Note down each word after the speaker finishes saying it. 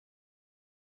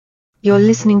You're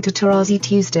listening to Tarazi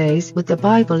Tuesdays with the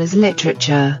Bible as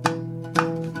Literature.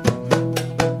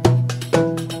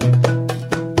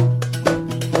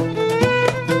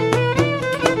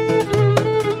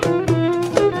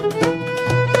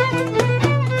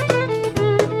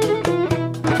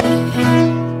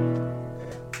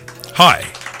 Hi,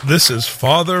 this is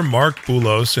Father Mark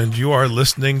Boulos, and you are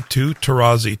listening to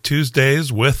Tarazi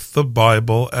Tuesdays with the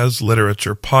Bible as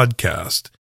Literature podcast.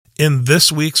 In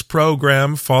this week's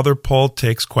program, Father Paul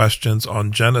takes questions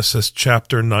on Genesis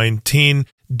chapter 19,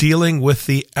 dealing with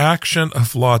the action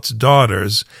of Lot's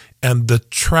daughters and the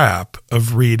trap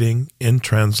of reading in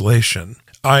translation.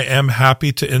 I am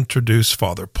happy to introduce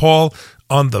Father Paul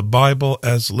on the Bible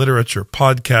as Literature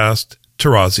podcast,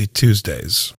 Tarazi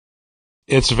Tuesdays.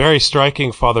 It's very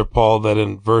striking, Father Paul, that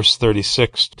in verse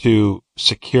 36, to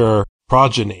secure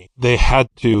progeny, they had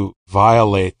to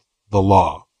violate the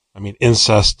law. I mean,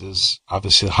 incest is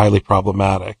obviously highly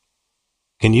problematic.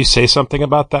 Can you say something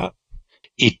about that?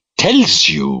 It tells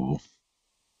you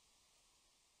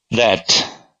that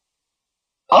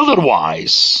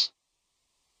otherwise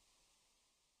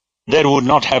there would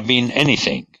not have been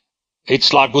anything.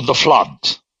 It's like with the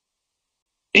flood.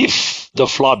 If the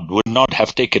flood would not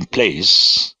have taken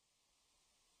place,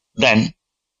 then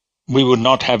we would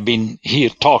not have been here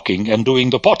talking and doing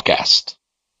the podcast.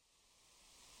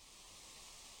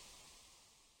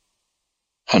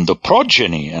 And the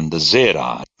progeny and the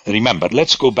Zerah, remember,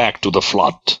 let's go back to the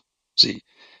flood. See,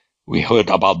 we heard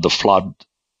about the flood,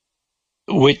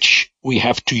 which we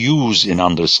have to use in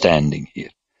understanding here.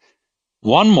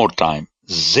 One more time,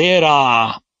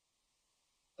 Zerah,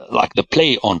 like the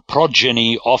play on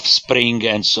progeny, offspring,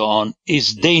 and so on,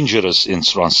 is dangerous in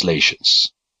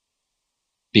translations.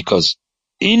 Because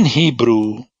in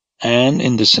Hebrew and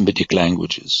in the Semitic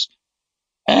languages,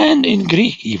 and in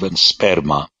Greek even,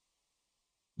 sperma,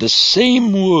 the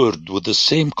same word with the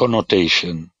same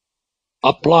connotation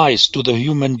applies to the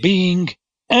human being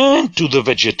and to the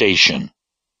vegetation.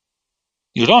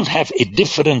 You don't have a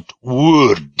different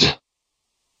word.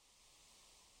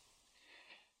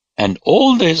 And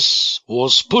all this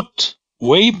was put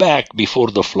way back before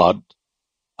the flood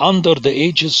under the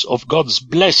aegis of God's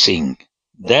blessing.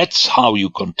 That's how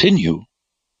you continue.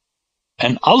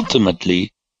 And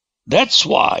ultimately, that's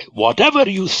why whatever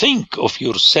you think of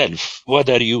yourself,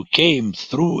 whether you came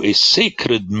through a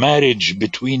sacred marriage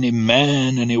between a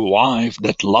man and a wife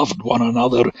that loved one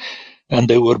another, and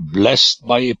they were blessed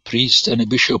by a priest and a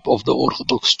bishop of the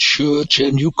Orthodox Church,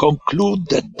 and you conclude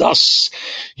that thus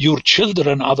your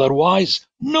children otherwise,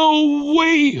 no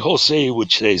way, Jose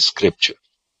would say Scripture.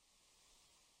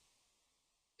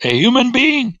 A human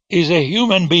being is a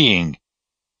human being.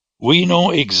 We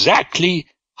know exactly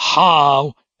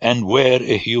how and where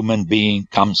a human being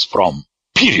comes from,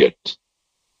 period.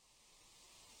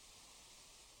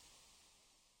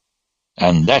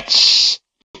 And that's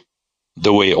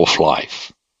the way of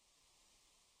life.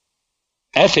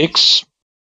 Ethics,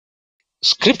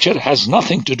 Scripture has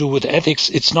nothing to do with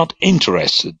ethics. It's not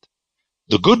interested.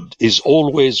 The good is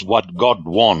always what God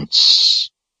wants.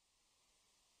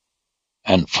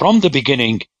 And from the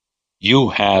beginning, you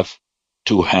have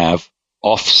to have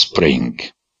offspring.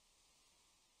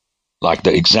 Like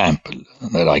the example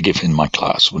that I give in my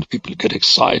class, when people get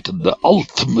excited, the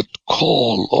ultimate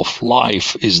call of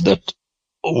life is that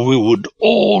we would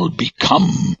all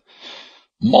become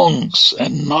monks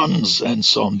and nuns and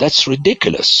so on. That's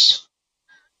ridiculous.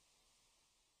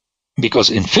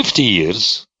 Because in 50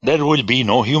 years, there will be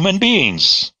no human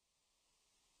beings.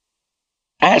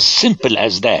 As simple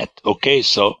as that, okay?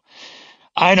 So,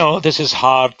 I know this is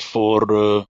hard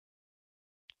for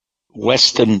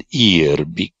Western ear,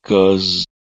 because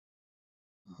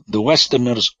the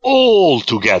Westerners all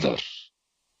together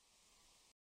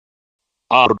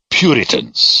are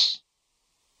Puritans.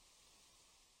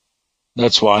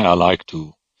 That's why I like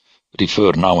to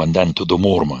refer now and then to the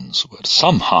Mormons, where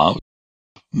somehow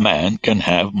man can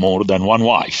have more than one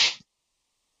wife.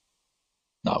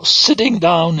 Now, sitting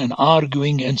down and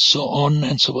arguing and so on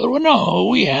and so on, well, no,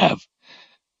 we have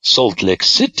Salt Lake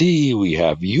City, we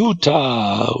have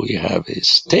Utah, we have a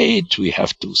state, we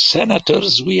have 2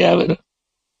 senators, we have...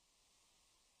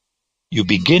 You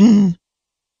begin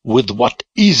with what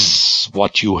is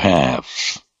what you have.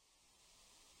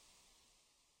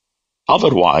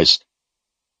 Otherwise,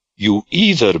 you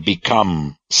either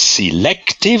become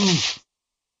selective,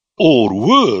 or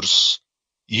worse,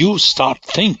 you start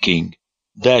thinking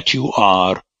that you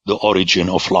are the origin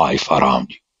of life around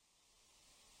you.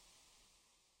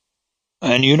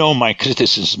 And you know my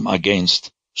criticism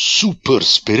against super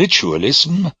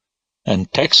spiritualism,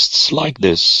 and texts like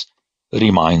this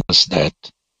remind us that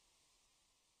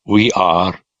we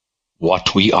are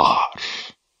what we are.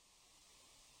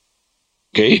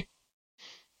 Okay?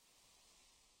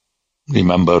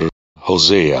 Remember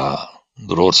Hosea,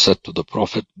 the Lord said to the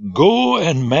prophet, go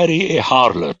and marry a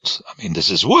harlot. I mean,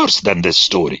 this is worse than this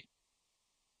story.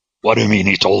 What do you mean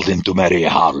he told him to marry a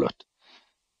harlot?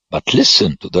 But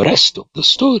listen to the rest of the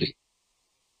story.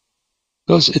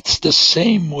 Because it's the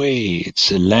same way.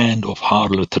 It's a land of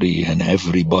harlotry and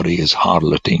everybody is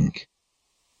harloting.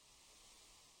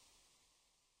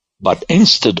 But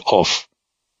instead of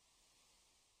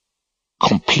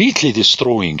completely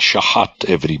destroying Shahat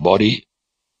everybody,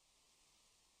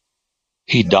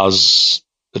 he does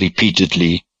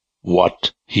repeatedly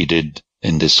what he did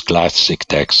in this classic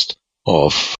text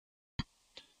of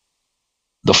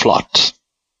the flood,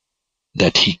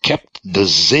 that he kept the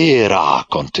Zerah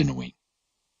continuing.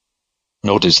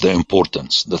 Notice the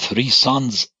importance. The 3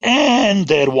 sons and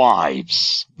their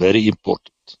wives. Very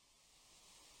important.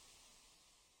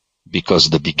 Because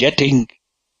the begetting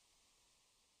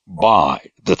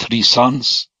by the 3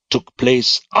 sons took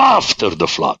place after the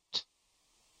flood.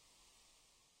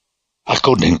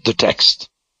 According to the text,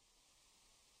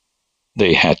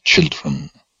 they had children.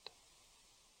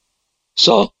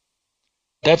 So,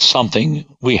 that's something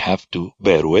we have to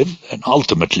bear with, and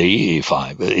ultimately,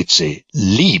 it's a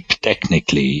leap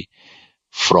technically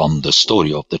from the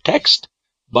story of the text,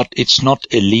 but it's not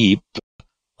a leap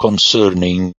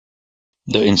concerning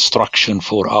the instruction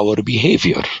for our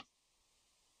behavior.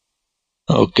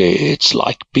 Okay, it's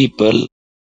like people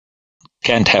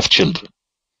can't have children.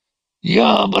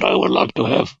 Yeah, but I would like to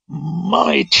have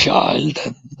my child,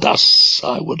 and thus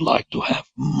I would like to have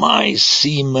my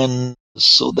semen,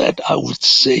 so that I would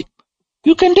say,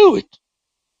 you can do it.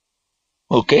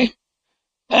 Okay?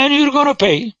 And you're going to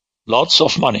pay lots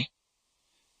of money.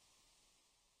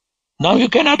 Now you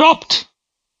can adopt.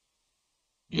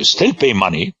 You still pay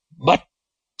money, but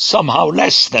somehow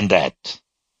less than that.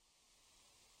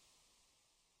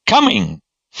 Coming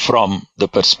from the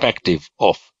perspective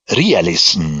of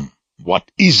realism,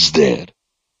 what is there?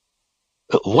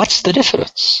 What's the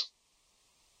difference?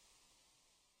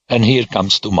 And here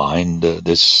comes to mind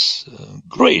this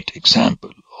great example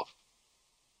of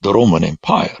the Roman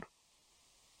Empire,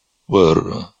 where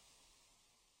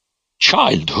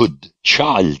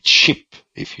childship,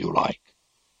 if you like,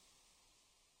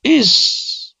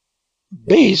 is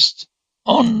based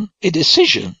on a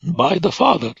decision by the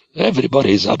father.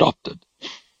 Everybody is adopted.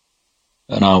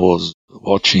 And I was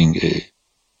watching a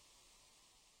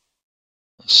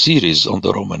series on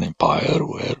the Roman Empire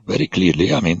where very clearly,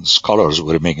 scholars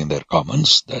were making their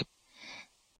comments that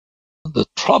the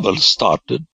trouble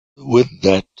started with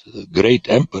that great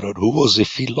emperor who was a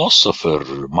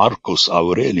philosopher, Marcus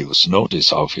Aurelius.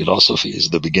 Notice how philosophy is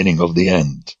the beginning of the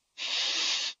end.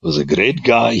 He was a great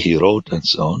guy, he wrote and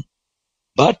so on.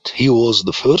 But he was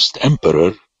the first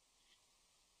emperor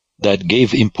that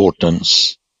gave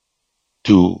importance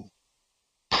to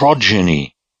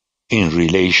progeny in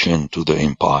relation to the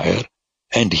empire,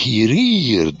 and he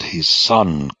reared his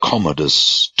son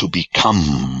Commodus to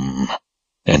become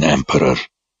an emperor,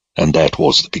 and that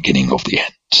was the beginning of the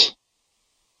end.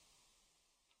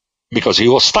 Because he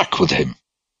was stuck with him.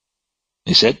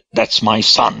 He said, that's my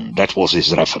son. That was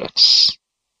his reference.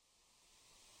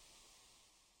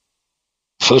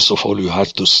 First of all, you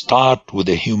have to start with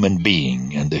a human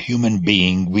being, and the human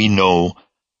being, we know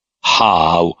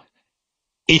how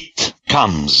it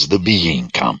comes, the being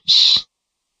comes.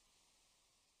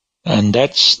 And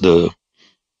that's the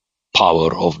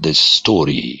power of this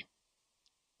story.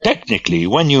 Technically,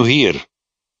 when you hear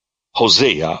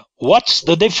Hosea, what's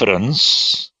the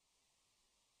difference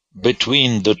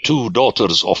between the 2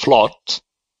 daughters of Lot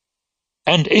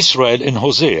and Israel in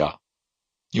Hosea?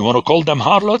 You want to call them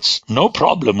harlots? No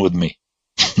problem with me.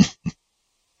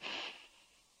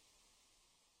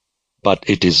 But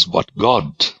it is what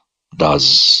God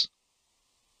does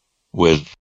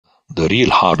with the real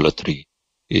harlotry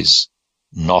is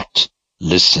not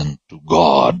listen to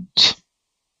God.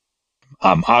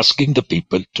 I'm asking the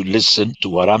people to listen to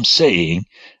what I'm saying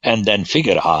and then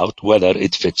figure out whether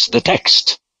it fits the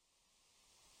text.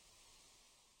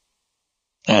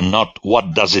 And not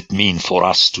what does it mean for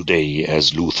us today,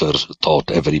 as Luther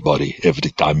taught everybody.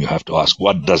 Every time you have to ask,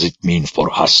 what does it mean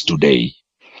for us today?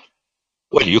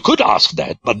 Well, you could ask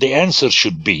that, but the answer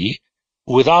should be,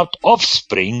 without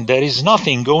offspring, there is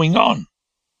nothing going on.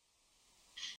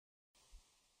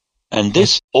 And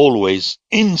this always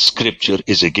in Scripture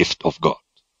is a gift of God.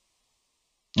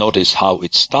 Notice how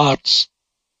it starts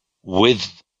with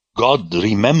God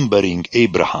remembering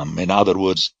Abraham. In other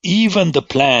words, even the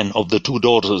plan of the 2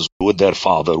 daughters with their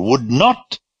father would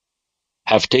not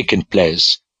have taken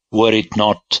place were it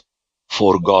not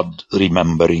for God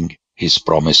remembering his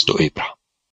promise to Abraham.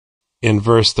 In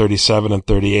verse 37 and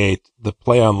 38, the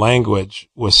play on language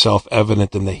was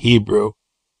self-evident in the Hebrew.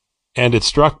 And it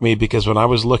struck me because when I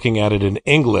was looking at it in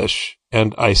English,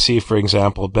 and I see, for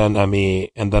example, Ben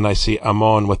Ami, and then I see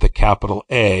Ammon with a capital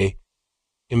A,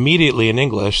 immediately in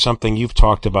English, something you've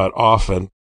talked about often,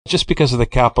 just because of the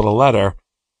capital letter,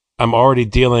 I'm already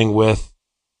dealing with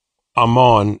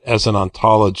Ammon as an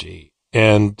ontology.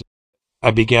 And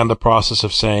I began the process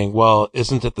of saying, well,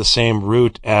 isn't it the same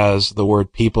root as the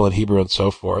word people in Hebrew and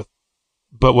so forth?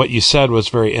 But what you said was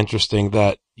very interesting,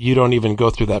 that you don't even go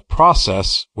through that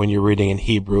process when you're reading in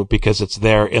Hebrew because it's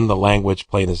there in the language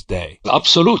plain as day.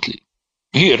 Absolutely.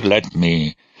 Here, let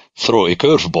me throw a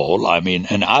curveball. I mean,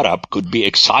 an Arab could be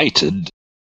excited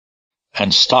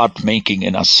and start making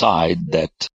an aside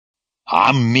that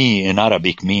Ammi in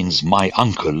Arabic means my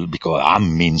uncle, because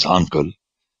Am means uncle.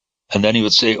 And then he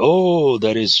would say, oh,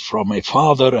 that is from a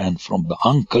father, and from the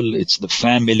uncle, it's the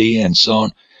family, and so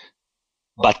on.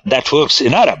 But that works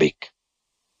in Arabic.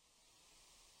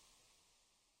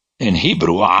 In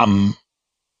Hebrew, Am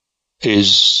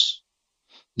is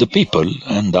the people,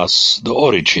 and thus the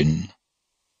origin.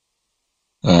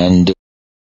 And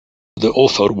the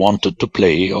author wanted to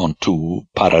play on two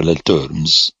parallel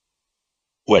terms.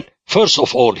 Well, first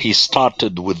of all, he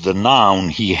started with the noun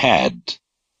he had.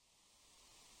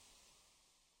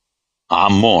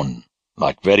 Ammon,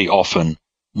 like very often,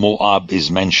 Moab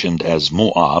is mentioned as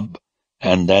Moab,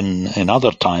 and then in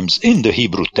other times in the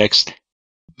Hebrew text,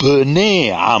 Bnei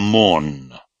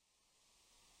Ammon,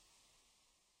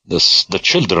 the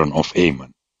children of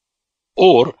Ammon,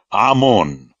 or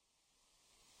Ammon.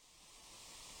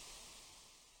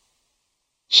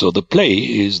 So the play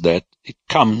is that it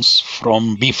comes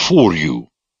from before you.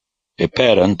 A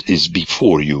parent is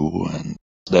before you, and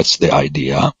that's the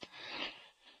idea.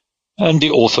 And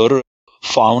the author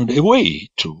found a way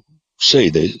to say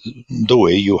the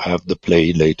way you have the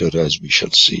play later, as we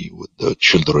shall see, with the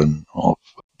children of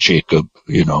Jacob,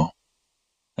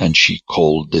 and she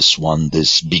called this one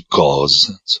this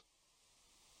because.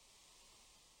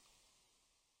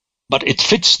 But it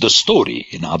fits the story.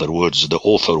 In other words, the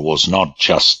author was not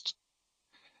just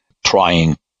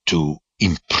trying to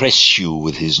impress you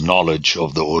with his knowledge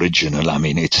of the original. I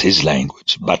mean, it's his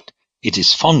language, but it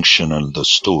is functional, the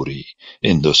story,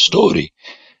 in the story,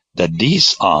 that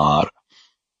these are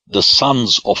the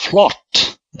sons of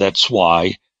Lot. That's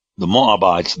why the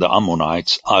Moabites, the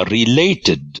Ammonites, are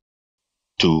related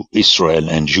to Israel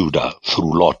and Judah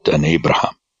through Lot and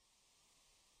Abraham.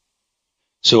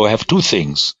 So I have two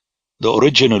things. The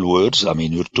original words, I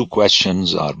mean, your two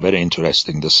questions are very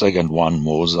interesting. The second one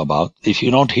was about, if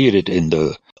you don't hear it in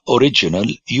the original,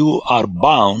 you are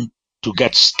bound to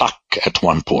get stuck at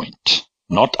one point.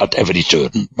 Not at every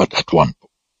turn, but at one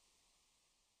point.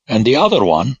 And the other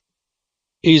one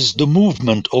is the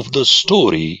movement of the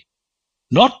story,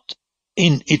 not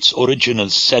in its original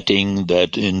setting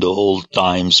that in the old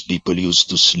times people used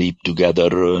to sleep together.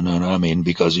 I mean,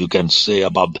 because you can say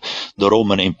about the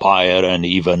Roman Empire and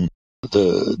even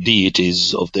the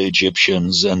deities of the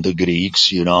Egyptians and the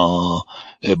Greeks,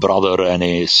 a brother and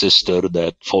a sister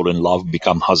that fall in love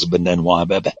become husband and wife.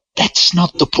 But that's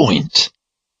not the point.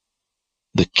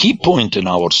 The key point in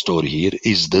our story here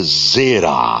is the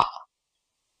Zerah.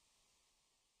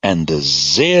 And the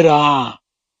Zerah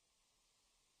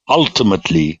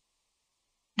ultimately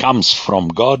comes from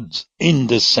God in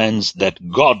the sense that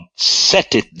God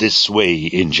set it this way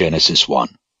in Genesis 1.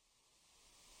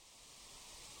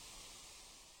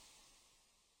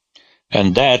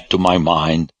 And that, to my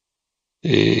mind,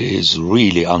 is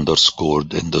really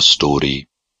underscored in the story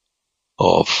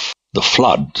of the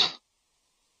flood,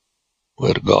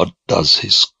 where God does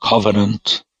his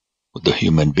covenant with the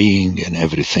human being and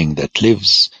everything that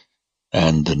lives,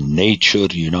 and the nature,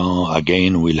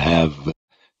 again we'll have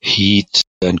heat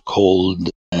and cold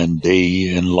and day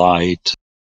and light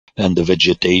and the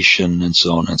vegetation and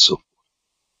so on and so forth.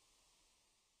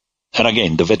 And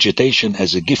again, the vegetation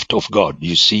as a gift of God.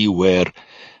 You see where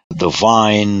the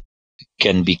vine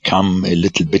can become a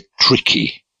little bit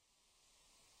tricky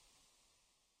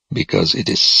because it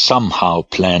is somehow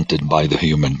planted by the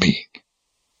human being.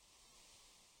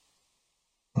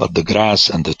 But the grass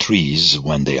and the trees,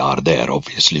 when they are there,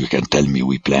 obviously you can tell me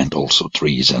we plant also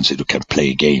trees and so you can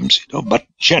play games, but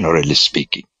generally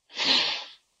speaking,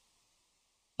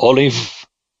 olive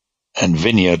and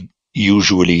vineyard,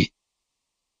 usually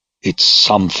it's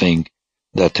something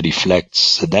that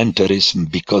reflects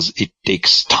sedentarism because it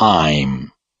takes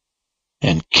time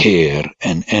and care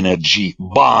and energy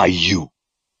by you.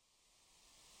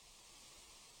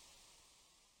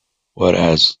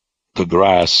 Whereas the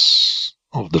grass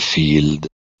of the field.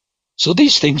 So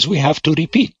these things we have to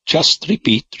repeat. Just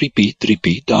repeat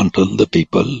until the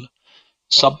people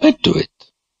submit to it.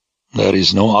 There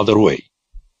is no other way.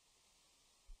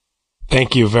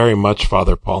 Thank you very much,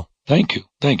 Father Paul. Thank you.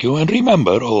 And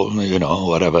remember,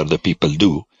 whatever the people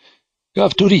do, you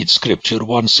have to read Scripture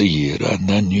once a year. And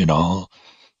then,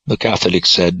 the Catholics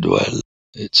said, well,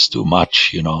 it's too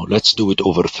much, let's do it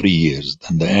over 3 years.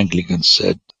 Then the Anglicans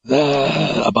said,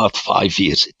 about 5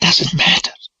 years. It doesn't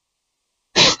matter.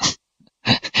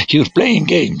 You're playing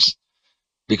games.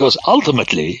 Because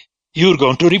ultimately, you're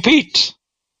going to repeat.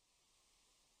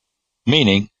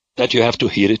 Meaning that you have to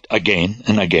hear it again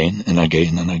and again and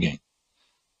again and again.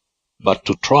 But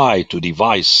to try to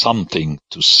devise something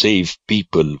to save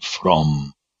people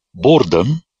from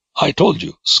boredom, I told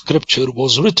you, Scripture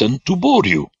was written to bore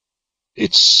you.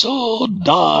 It's so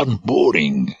darn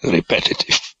boring,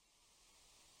 repetitive.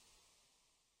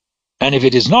 And if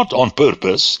it is not on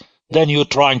purpose, then you're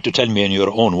trying to tell me in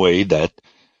your own way that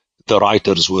the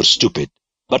writers were stupid.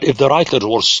 But if the writers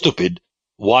were stupid,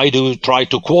 why do you try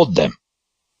to quote them?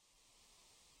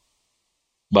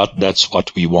 But that's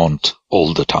what we want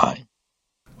all the time.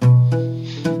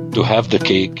 To have the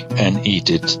cake and eat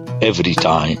it every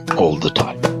time, all the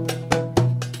time.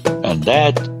 And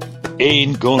that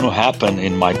ain't going to happen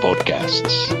in my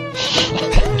podcasts.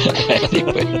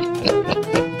 Anyway.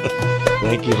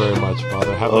 Thank you very much,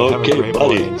 Father. Have a great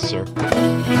morning, sir.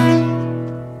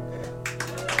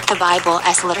 The Bible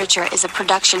as Literature is a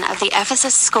production of the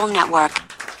Ephesus School Network.